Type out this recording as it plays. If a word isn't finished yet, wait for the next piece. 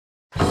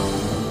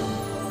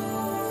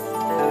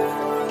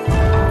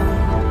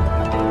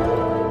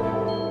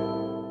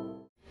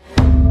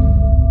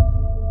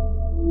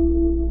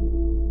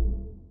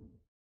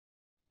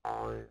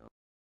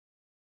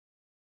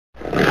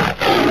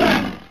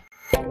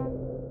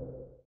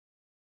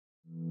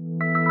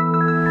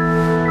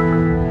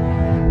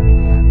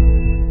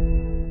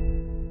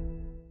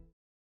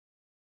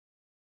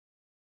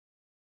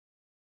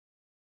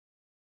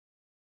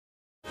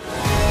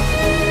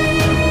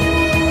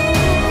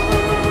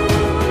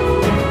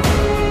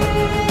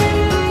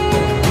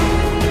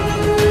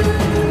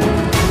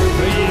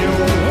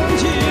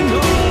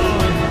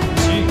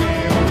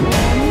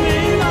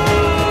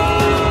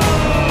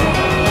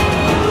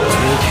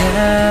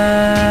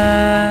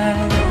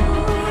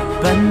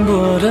斑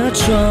驳的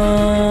窗，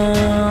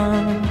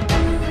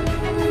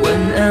昏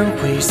暗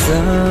灰色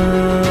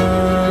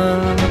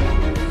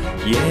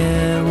也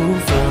无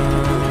妨。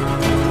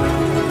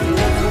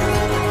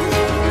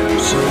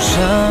手上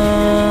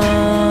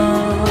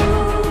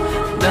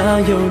哪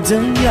有灯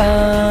样？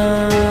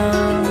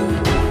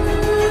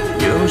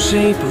有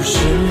谁不是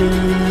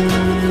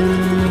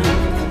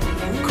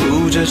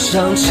哭着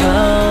上场？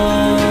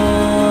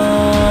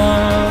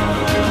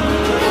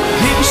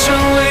英雄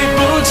泪不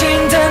轻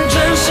弹，转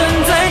身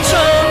再闯，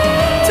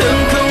腾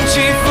空起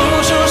伏，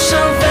受伤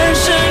翻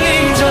身一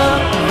掌。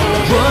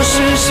我是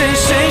谁，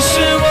谁是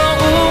我，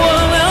无我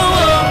瞭望，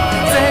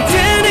在天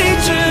地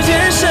之间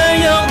闪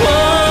耀光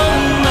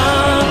芒。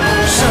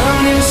少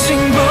年心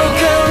不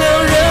可量，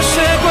热血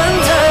滚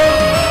烫，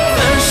翻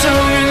手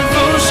云覆，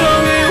手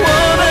与我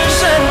们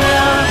善良。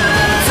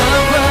造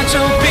化就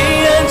必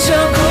然将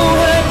苦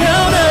海飘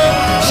荡，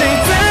谁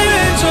在雨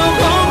中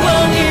红光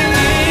熠熠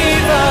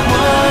发光？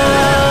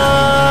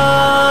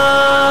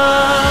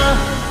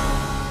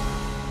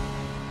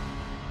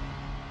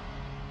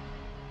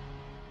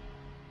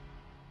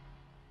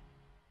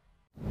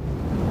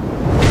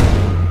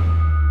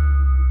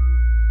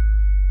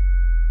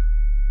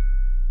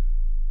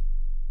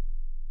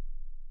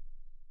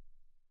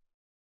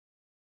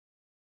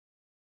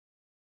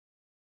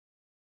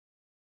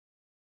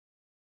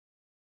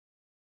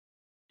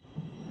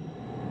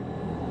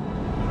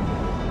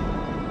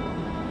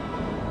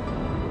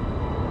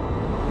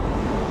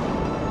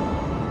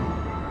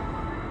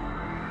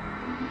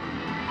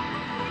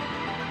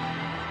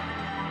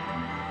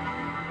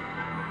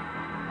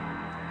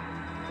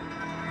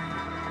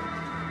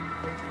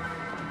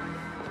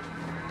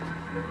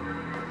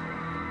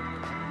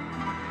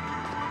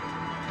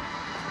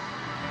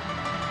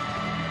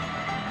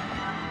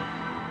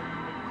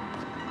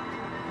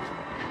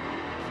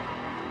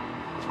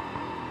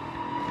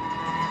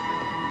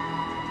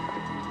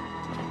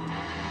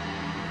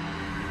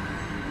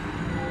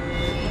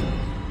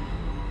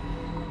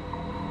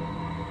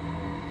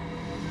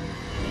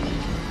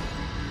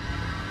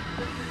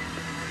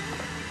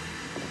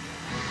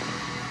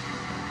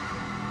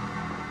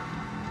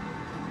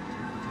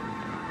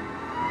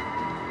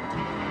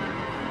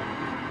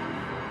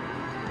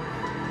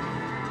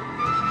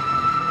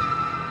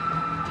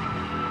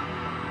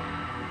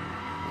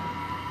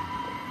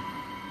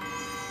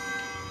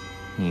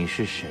你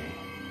是谁？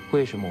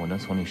为什么我能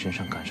从你身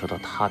上感受到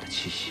他的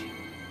气息？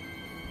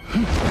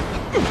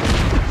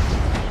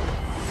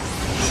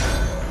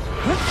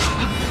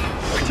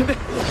前辈，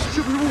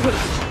是不是误会了？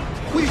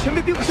我与前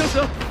辈并不相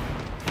识。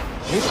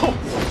没错，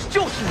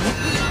就是你，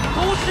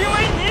都是因为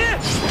你。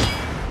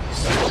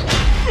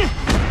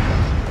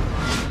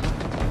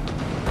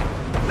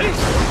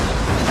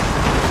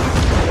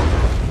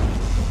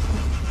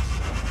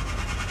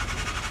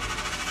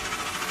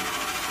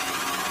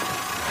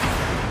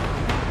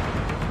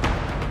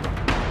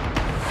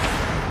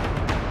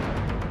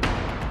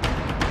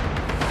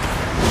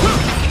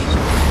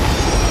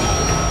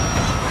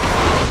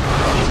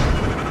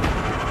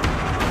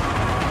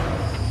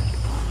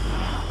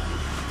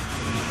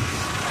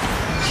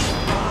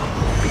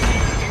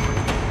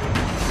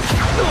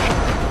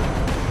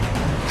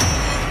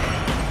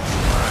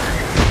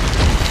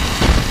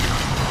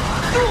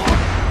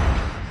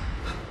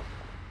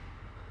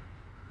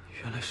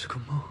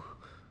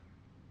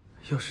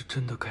要是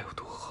真的该有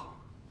多好！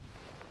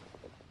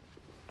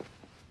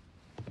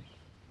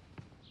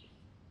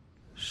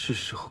是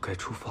时候该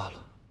出发了。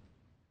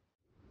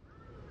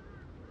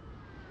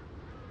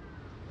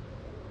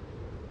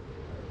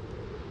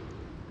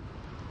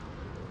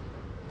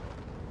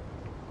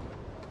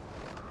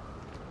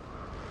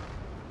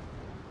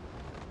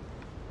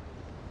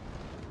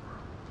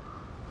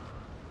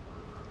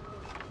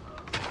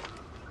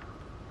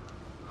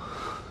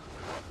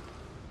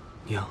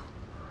娘，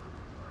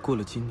过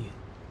了今年，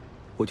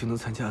我就能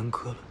参加安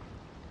科了。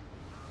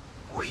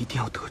我一定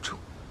要得中，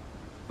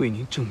为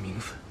您挣名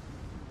分。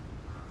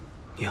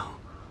娘，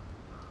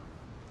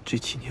这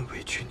几年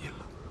委屈您了。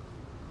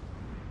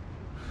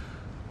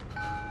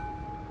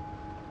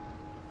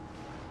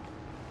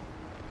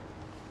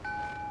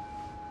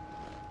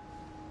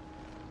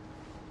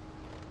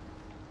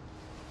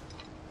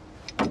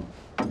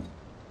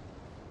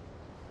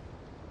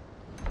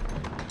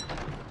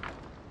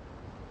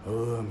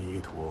阿弥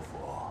陀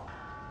佛，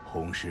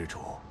洪施主，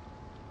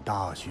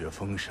大雪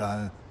封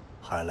山，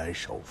还来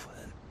守坟，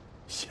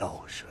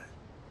孝顺。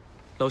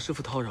老师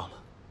傅叨扰了，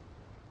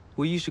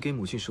我一是给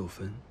母亲守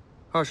坟，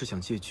二是想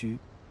借居，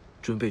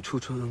准备初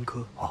春恩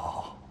科。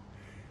哦，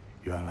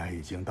原来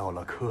已经到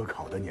了科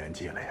考的年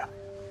纪了呀。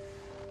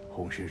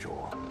洪施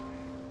主，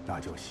那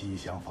就西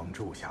厢房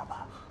住下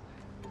吧。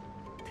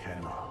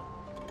天冷，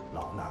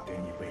老衲给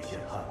你备些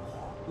炭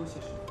火。多谢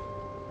师傅。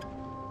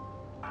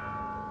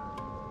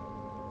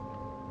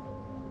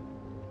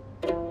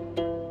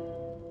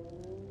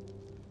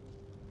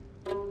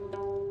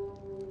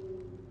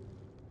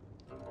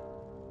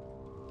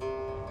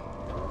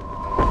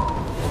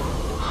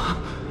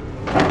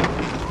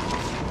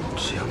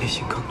内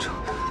心刚正，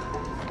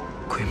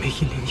鬼魅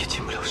阴灵也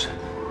近不了身。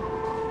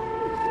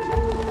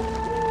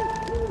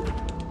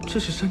这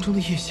是山中的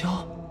夜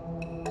宵。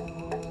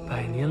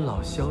百年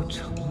老枭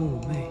成木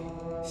媚，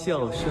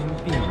笑声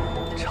避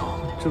火朝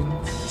中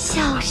起。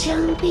笑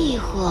声避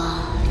火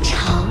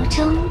朝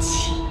中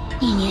起。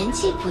你年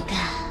纪不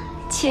大，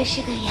却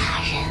是个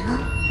雅人哦。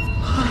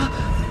啊！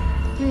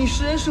你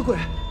是人是鬼？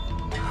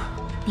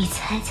你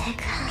猜猜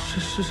看。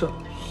这世上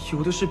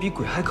有的是比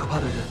鬼还可怕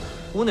的人。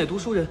我乃读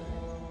书人，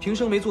平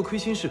生没做亏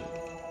心事，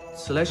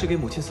此来是给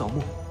母亲扫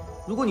墓。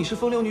如果你是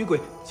风流女鬼，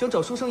想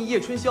找书生一夜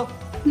春宵，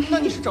那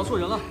你是找错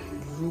人了。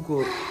如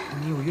果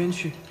你有冤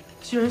屈，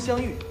既然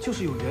相遇就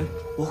是有缘，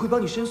我会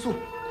帮你申诉。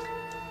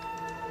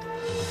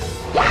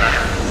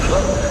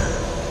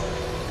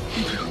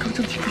你不要刚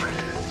正天定，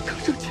刚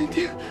正天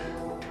定。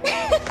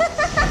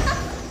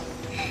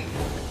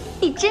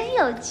你真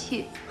有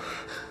趣，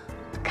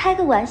开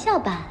个玩笑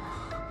吧。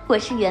我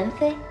是元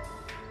妃，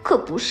可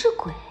不是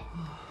鬼。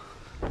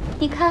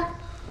你看，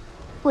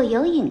我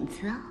有影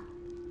子啊。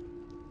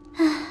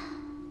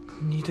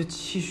你的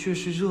气血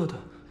是热的，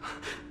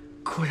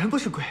果然不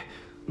是鬼。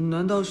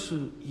难道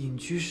是隐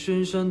居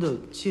深山的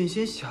剑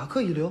仙侠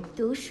客一流？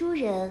读书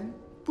人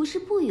不是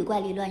不与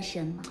怪力乱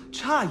神吗？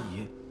诧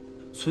异，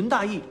存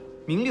大义，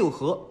明六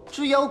合，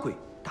知妖鬼，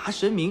达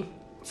神明，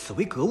此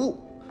为格物，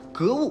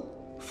格物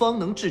方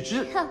能致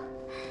知。哼，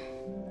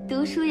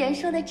读书人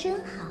说的真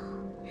好。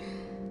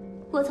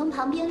我从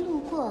旁边路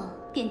过，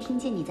便听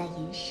见你在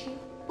吟诗。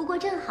不过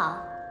正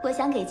好，我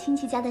想给亲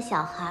戚家的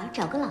小孩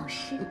找个老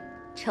师，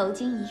酬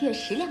金1月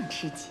10两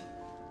赤金。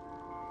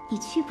你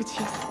去不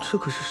去？这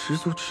可是10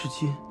足赤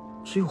金，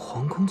只有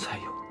皇宫才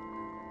有。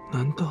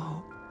难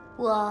道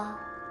我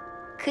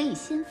可以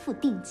先付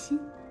定金，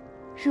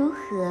如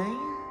何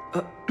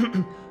呀？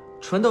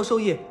传道授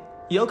业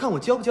也要看我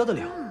教不教得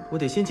了。我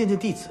得先见见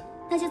弟子。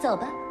那就走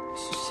吧。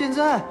现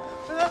在。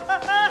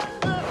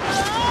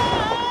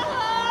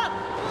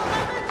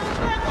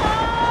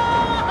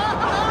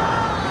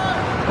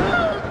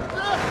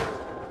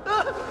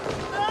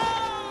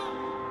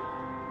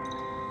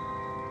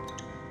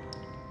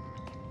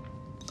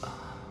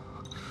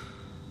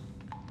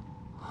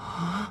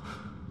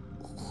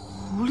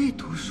狐狸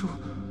读书，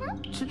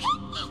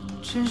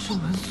真是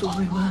闻所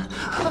未闻。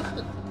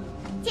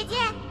姐姐，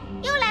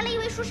又来了一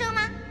位书生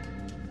吗？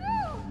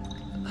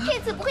这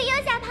次不会又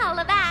吓跑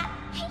了吧？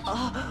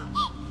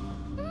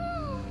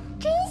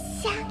真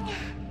香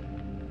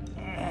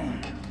啊！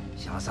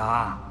小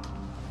桑，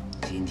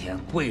今天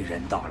贵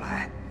人到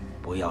来，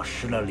不要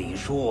失了礼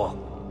数。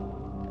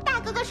大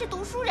哥哥是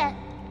读书人，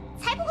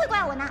才不会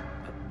怪我呢。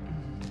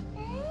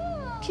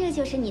这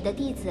就是你的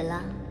弟子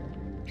了，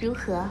如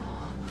何？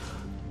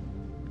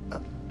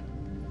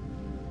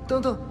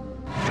等等，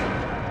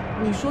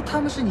你说他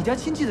们是你家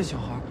亲戚的小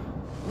孩，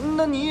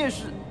那你也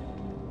是？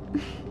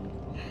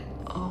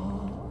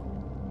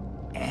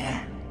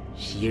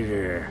昔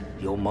日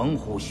有猛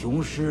虎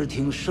雄狮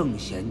听圣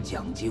贤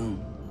讲经，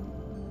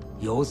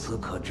由此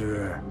可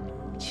知，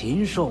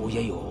禽兽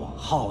也有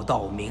好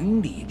道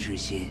明理之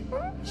心。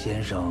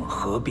先生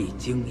何必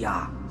惊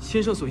讶？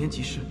先生所言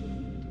极是，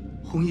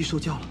弘毅受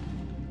教了。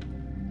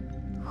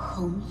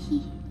弘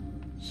毅，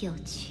有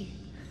趣。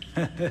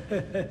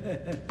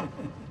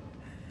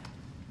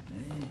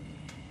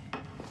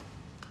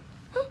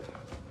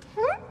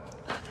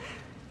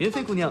元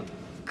妃姑娘，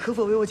可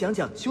否为我讲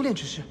讲修炼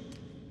之事？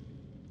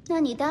那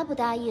你答不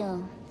答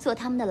应做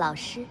他们的老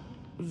师？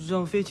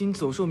让妃亲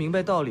走兽明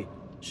白道理，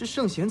是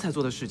圣贤才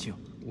做的事情。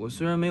我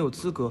虽然没有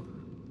资格，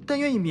但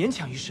愿意勉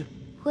强一试。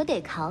我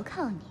得考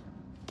考你，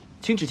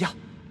请指教。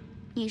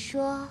你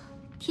说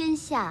天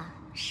下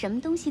什么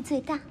东西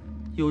最大？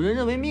有人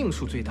认为命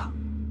数最大，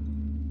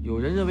有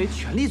人认为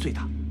权力最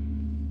大，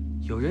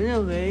有人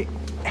认为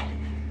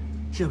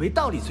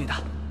道理最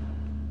大。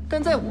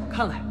但在我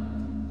看来，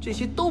这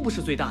些都不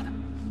是最大的。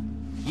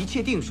一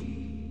切定数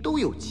都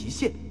有极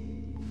限，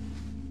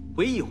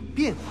唯有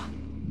变化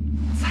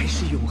才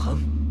是永恒。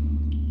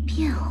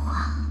变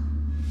化，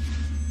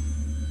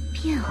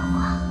变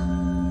化，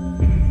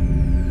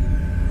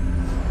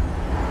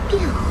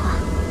变化。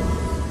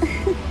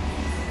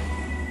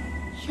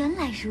原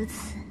来如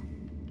此。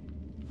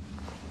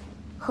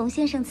洪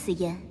先生此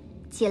言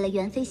解了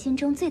元妃心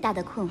中最大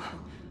的困惑，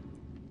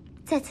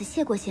在此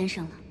谢过先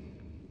生了。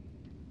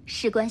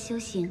事关修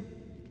行，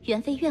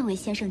元妃愿为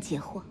先生解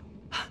惑。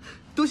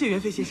多谢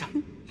元妃先生。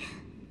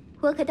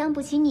我可当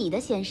不起你的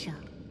先生，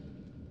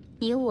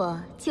你我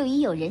就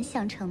以友人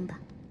相称吧。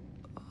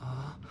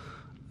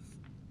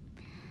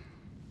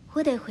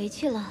我得回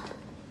去了。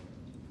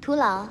徒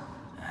劳，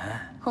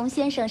洪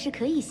先生是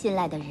可以信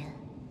赖的人，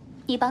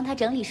你帮他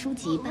整理书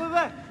籍吧。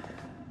喂！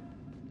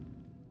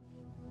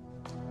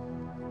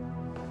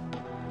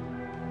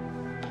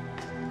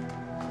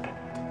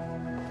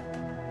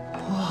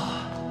哇！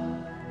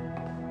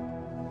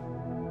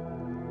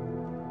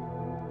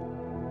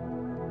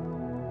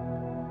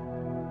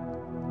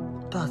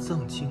大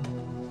藏经、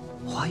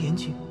华严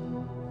经，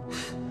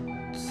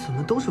怎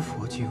么都是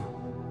佛经？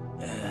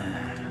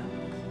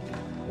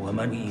我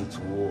们一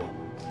族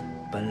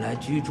本来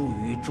居住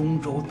于中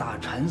州大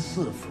禅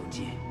寺附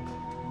近，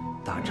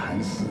大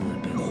禅寺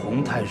被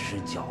洪太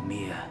师剿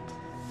灭，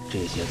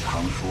这些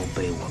藏书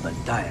被我们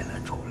带了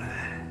出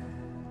来。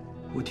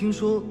我听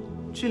说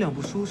这2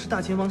部书是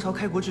大前王朝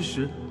开国之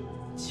时，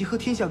集合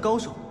天下高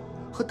手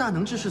和大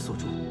能之士所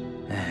著。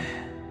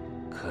哎，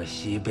可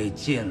惜被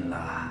禁了。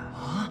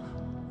啊？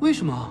为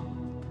什么？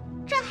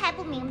这还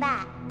不明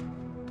白？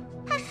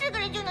他是个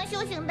人就能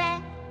修行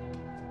呗？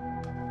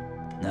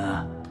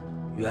那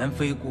元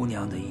妃姑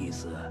娘的意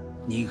思，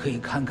你可以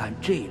看看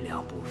这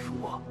2部书。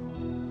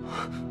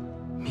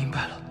明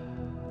白了。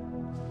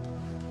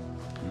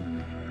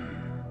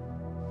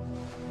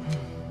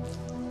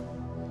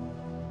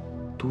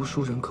读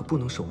书人可不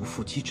能手无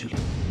缚鸡之力。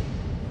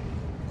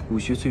武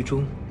学最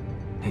终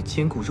乃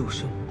兼顾肉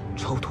身，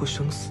超脱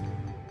生死。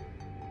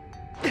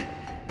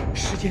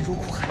时间如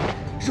苦海，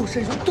肉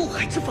身如渡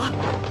海之法。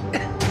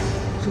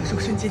若肉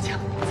身坚强，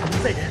才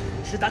能载人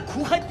直达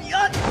苦海彼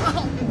岸。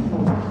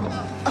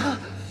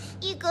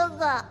一哥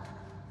哥，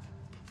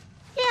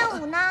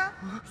练武呢，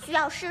需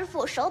要师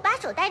傅手把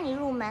手带你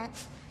入门。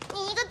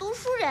你一个读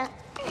书人，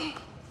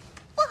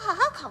不好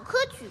好考科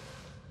举，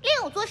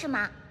练武做什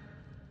么？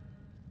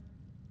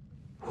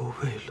我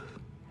为了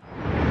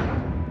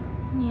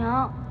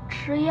娘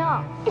吃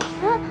药。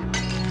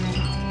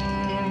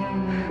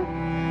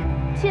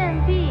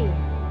贱婢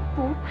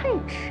不配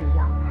吃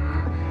药。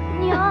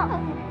娘，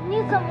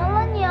你怎么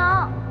了，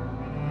娘？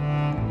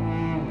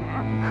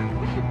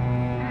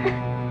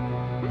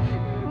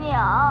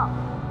娘。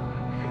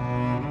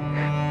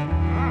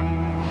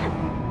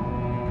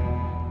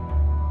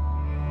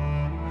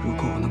如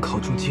果我能考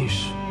中进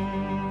士，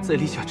在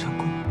立下战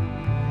功，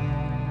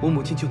我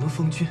母亲就能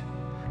封君，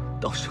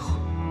到时候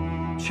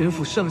全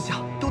府上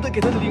下都得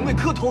给她的灵位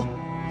磕头。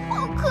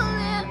好可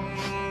怜，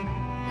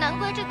难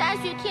怪这大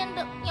雪天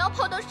的你要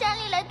跑到山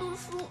里来读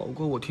书。好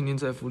过我天天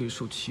在府里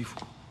受欺负。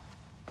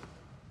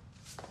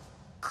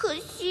可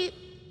惜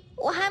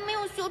我还没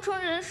有修成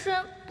人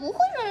身不会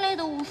人类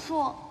的武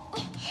术。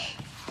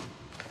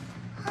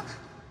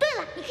对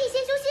了，你可以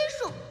先修仙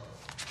术。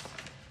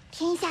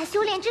天下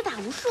修炼之法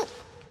无数，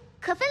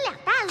可分2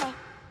大类。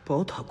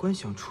宝塔观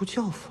想出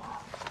教法。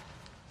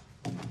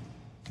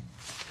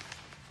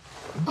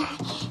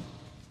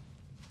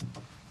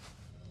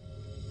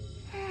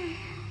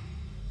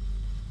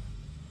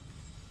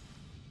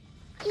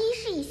一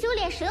是以修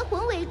炼神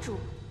魂为主，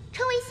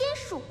称为仙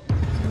术；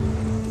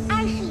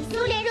二是以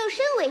修炼肉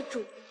身为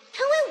主，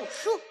称为武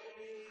术。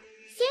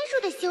仙术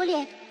的修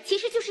炼其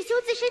实就是修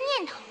自身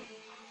念头，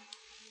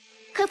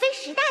可分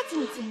10大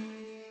境界：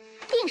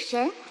定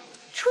神、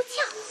出窍。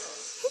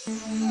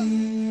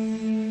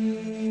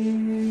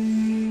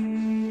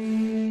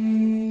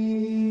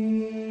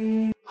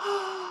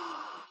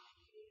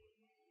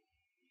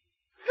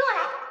跟我来，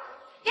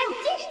让你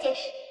见识见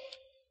识。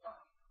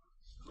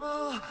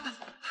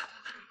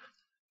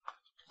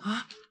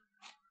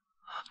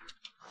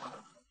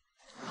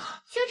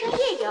修成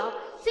夜游，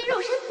虽肉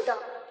身不动，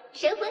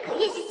神魂可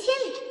夜行千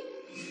里，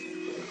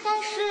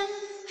但是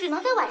只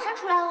能在晚上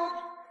出来哦，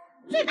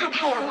最怕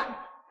太阳了。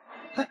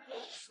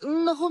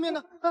那后面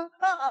呢？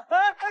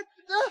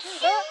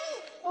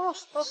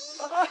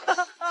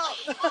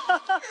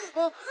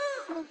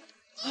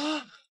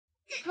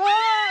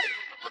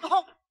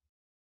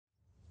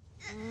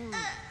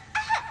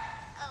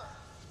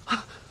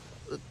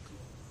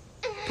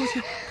多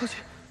谢多谢。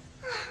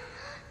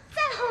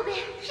再后边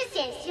是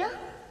显形、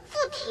附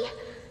体、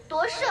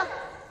夺舍、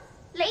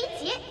雷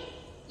劫、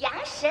阳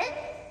神。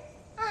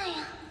哎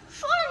呀，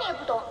说了你也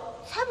不懂，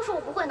才不说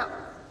我不会呢。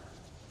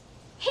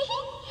嘿嘿，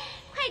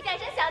快叫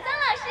声小桑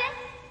老师。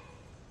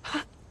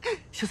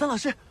小桑老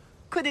师，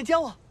快点教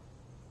我。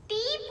第一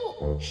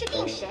步是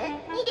定神，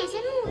你得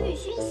先沐浴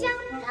熏香，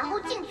然后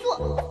静坐，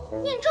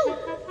念咒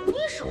语，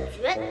捏手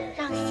诀，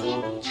让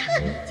心彻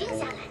底静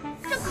下来。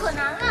这可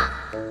难了，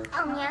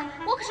当年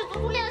我可是足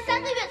足练了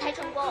3个月才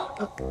成功。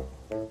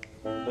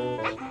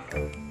来，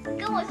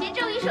跟我学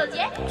咒语手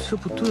诀。这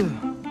不对啊！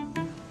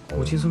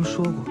母亲曾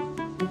说过，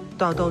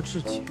大道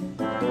至简，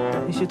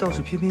那些道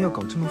士偏偏要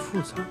搞这么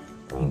复杂，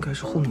应该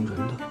是糊弄人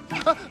的。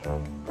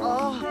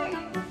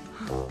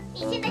你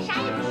现在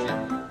啥也不是，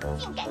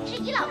竟敢质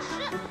疑老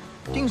师。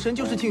定神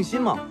就是静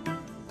心嘛，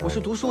我是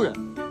读书人，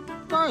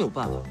当然有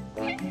办法。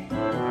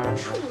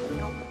吹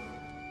牛！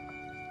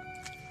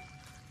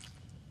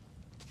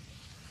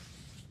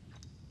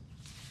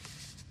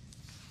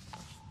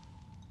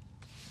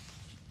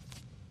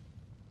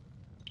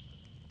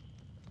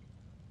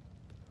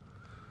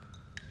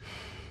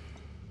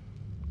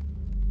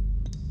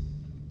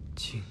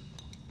静，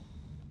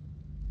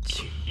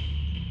静。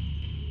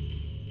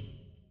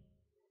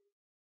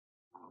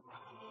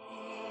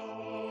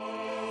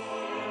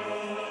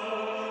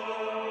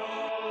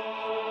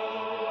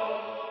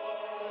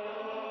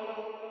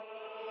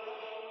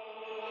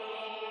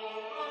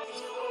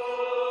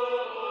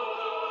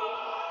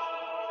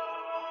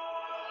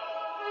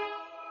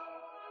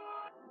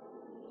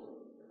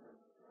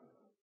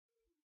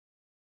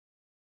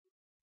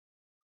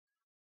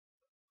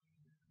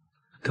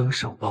登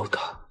上宝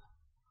塔，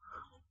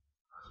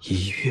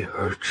一跃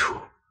而出。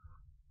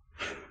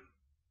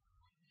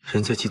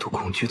人在极度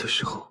恐惧的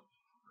时候，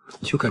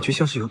就感觉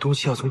像是有东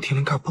西要从天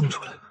灵盖蹦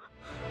出来。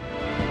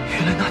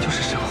原来那就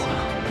是神魂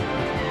啊！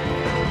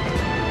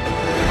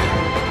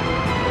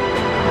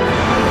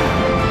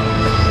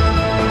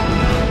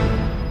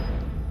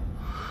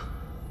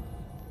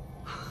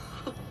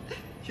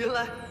原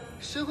来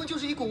神魂就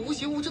是一股无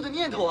形无质的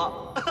念头啊！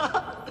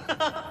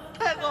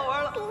太好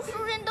玩了！读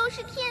书人都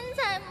是天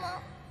才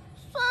吗？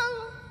算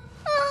了，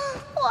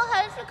我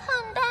还是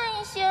看淡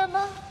一些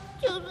吧。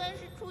就算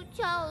是出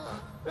窍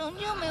了，仍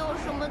旧没有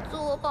什么自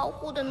我保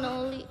护的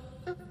能力，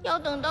要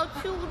等到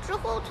去悟之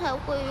后才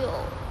会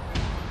有。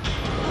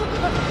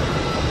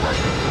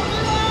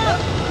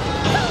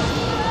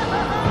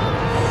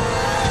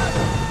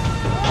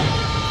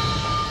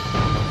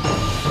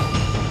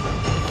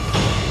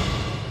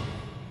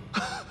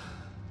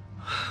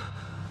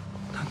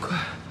难怪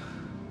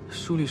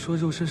书里说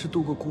肉身是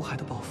渡过苦海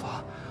的宝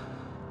筏，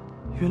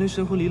原来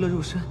神魂离了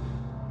肉身，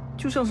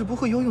就像是不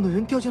会游泳的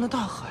人掉进了大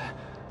海，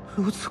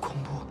如此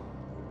恐怖。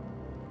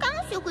刚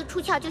学会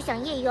出窍就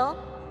想夜游，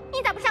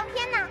你咋不上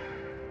天呢？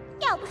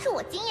要不是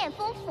我经验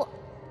丰富，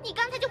你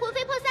刚才就魂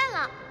飞魄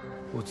散了。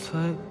我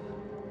猜，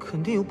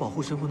肯定有保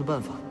护神魂的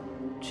办法。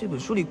这本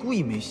书里故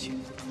意没写，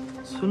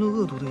存了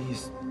恶毒的意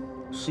思，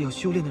是要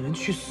修炼的人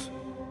去死。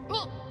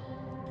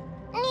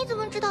你怎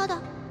么知道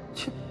的？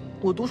切，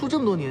我读书这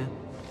么多年，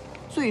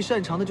最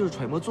擅长的就是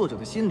揣摩作者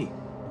的心理。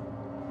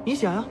你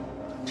想呀，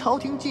朝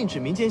廷禁止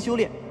民间修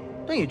炼，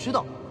但也知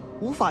道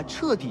无法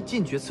彻底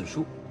禁绝此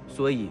书，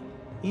所以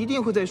一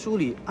定会在书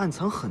里暗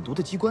藏很多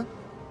的机关。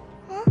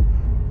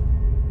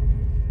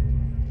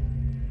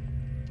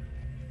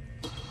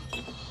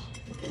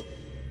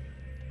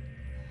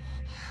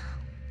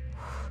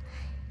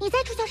你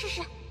再出窍试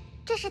试，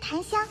这是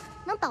檀香，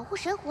能保护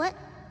神魂，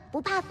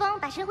不怕风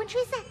把神魂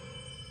吹散。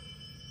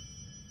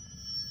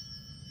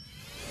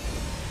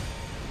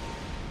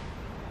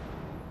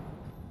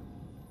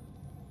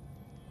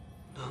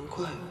难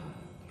怪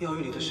庙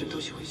宇里的神都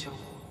喜欢香火。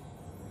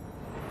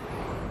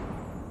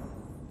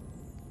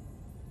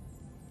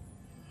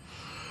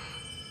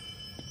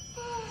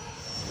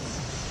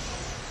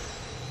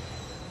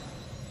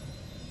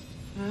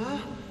哎，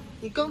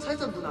你刚才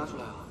怎么不拿出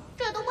来啊？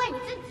这都怪你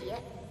自己，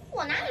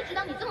我哪里知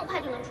道你这么快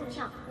就能出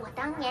窍？我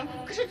当年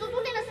可是足足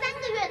练了3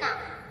个月呢。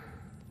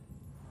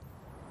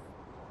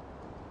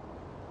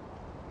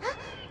啊，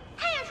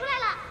太阳出来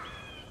了！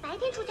白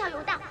天出窍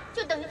游荡，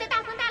就等于在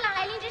大风大浪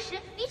来临之时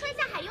离船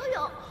下海游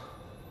泳。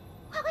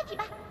快提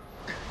吧！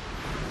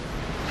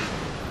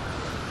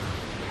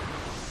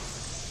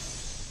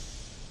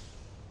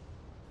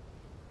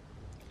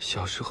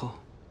小时候，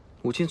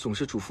母亲总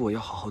是嘱咐我要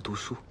好好读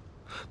书，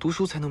读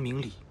书才能明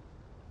理，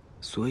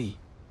所以，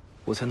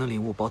我才能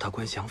领悟宝塔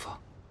观想法。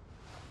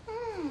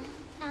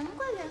难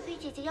怪元妃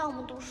姐姐要我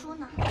们读书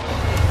呢。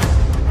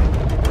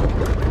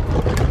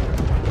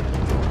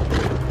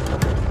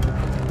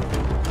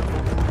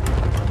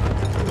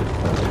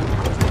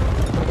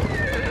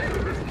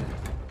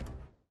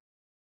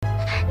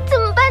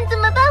怎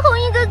么办，红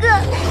衣哥哥，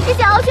这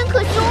些獒犬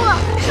可凶了，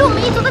是我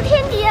们一族的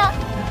天敌啊！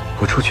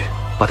我出去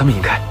把他们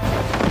引开，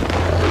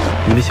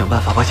你们想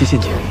办法挖些陷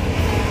阱，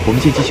我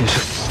们见机行事。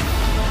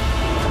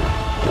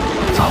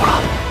糟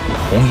了，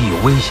红衣有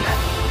危险！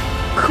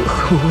可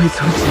恨我未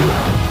曾及了，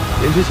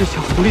连这些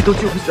小狐狸都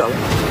救不下来。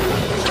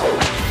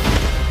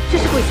这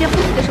是鬼仙附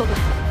体的手段，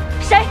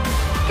谁？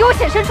给我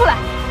显身出来！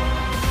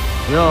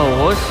要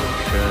我显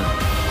身，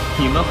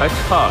你们还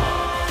差了。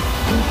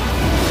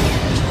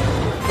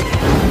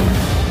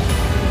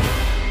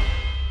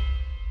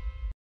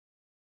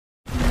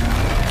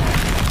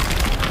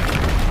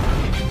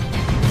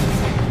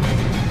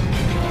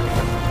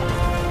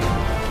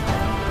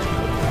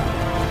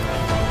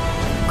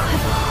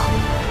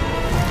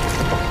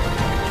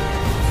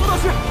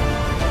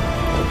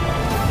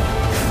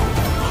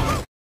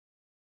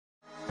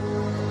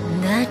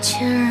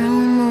千如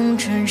梦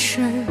转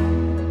瞬，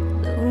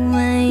路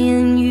外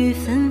烟雨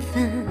纷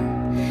纷，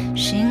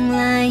醒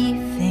来已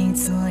非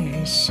昨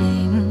日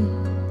星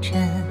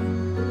辰。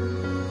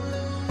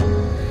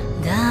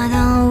大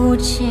道无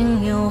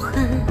情有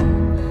恨，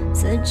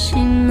此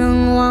情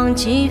能忘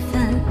几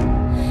分？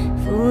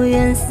复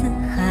缘四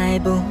海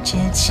不解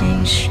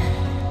情深。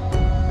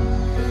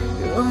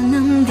若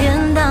能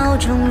颠倒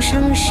众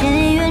生，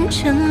谁愿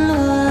沉沦？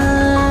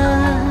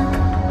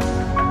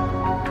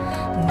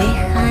碧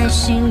海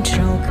行舟，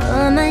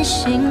刻满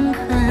心痕。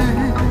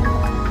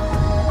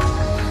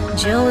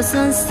就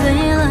算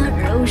碎了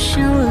肉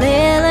身，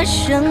裂了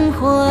神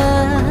魂，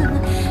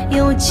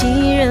有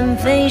几人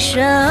飞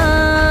升？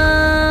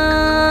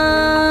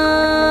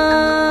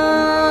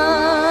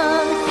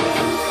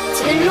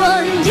天若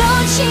有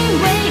情，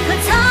为何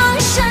藏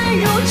身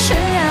入尘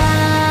埃？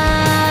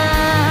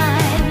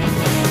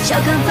笑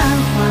看繁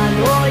华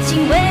落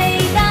尽，伟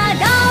大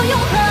到永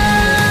恒。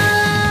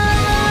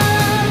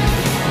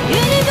与你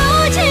渡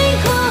尽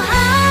苦海，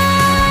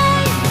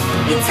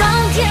以苍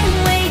天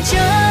为证，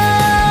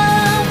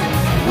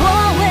我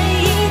唯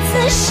一此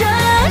生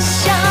相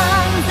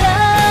赠。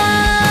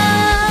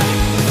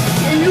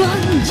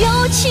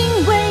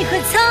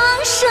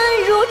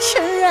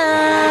尘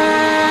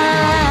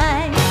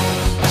埃。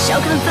笑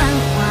看繁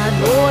华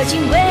落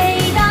尽未